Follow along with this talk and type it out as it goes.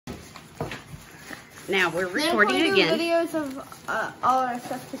Now we're recording again. Videos of all our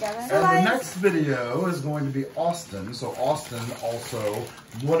stuff together. And the next video is going to be Austin. So Austin, also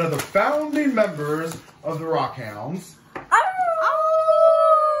one of the founding members of the Rockhounds,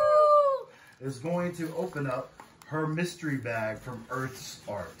 is going to open up her mystery bag from Earth's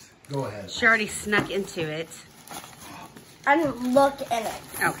Art. Go ahead. She already snuck into it. I didn't look in it.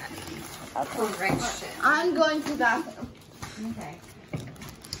 Okay. I'm going to the bathroom. Okay.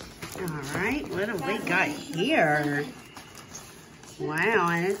 All right, what do we got here? Wow,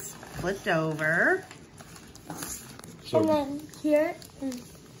 and it's flipped over. So, and then here is...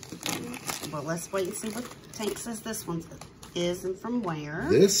 Well, let's wait and see what Tank says this one is and from where.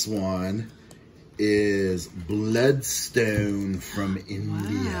 this one is Bloodstone from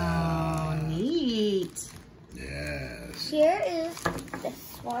India. Wow, neat. Yes. Here is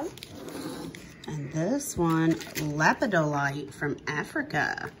this one. And this one, Lepidolite from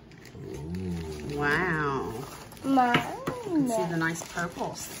Africa. Ooh. Wow. See the nice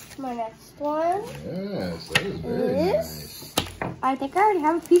purples. My next one. Yes, that is very nice. I think I already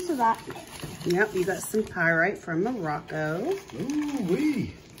have a piece of that. Yep, you got some pyrite from Morocco. Ooh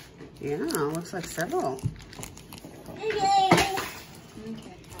wee. Yeah, looks like several. Okay.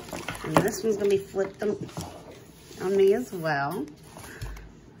 And this one's gonna be flipped on me as well.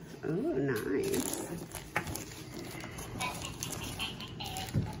 Ooh, nice.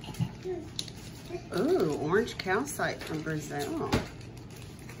 Ooh, orange calcite from Brazil.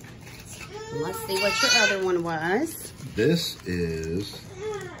 Let's see what your other one was. This is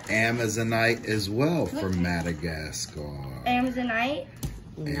Amazonite as well from Madagascar. Amazonite.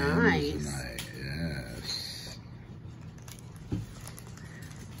 Nice. Amazonite, yes.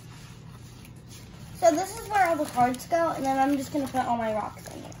 So this is where all the cards go, and then I'm just going to put all my rocks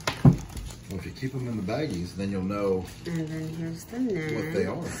in here. Well, if you keep them in the baggies, then you'll know And then here's the next. what they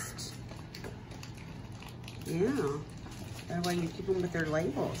are. Yeah. That way you keep them with their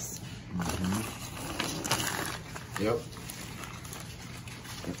labels. Mm-hmm. Yep.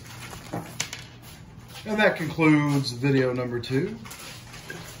 And that concludes video number 2.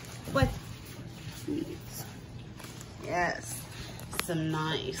 What? Yes. Some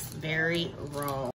nice, very raw.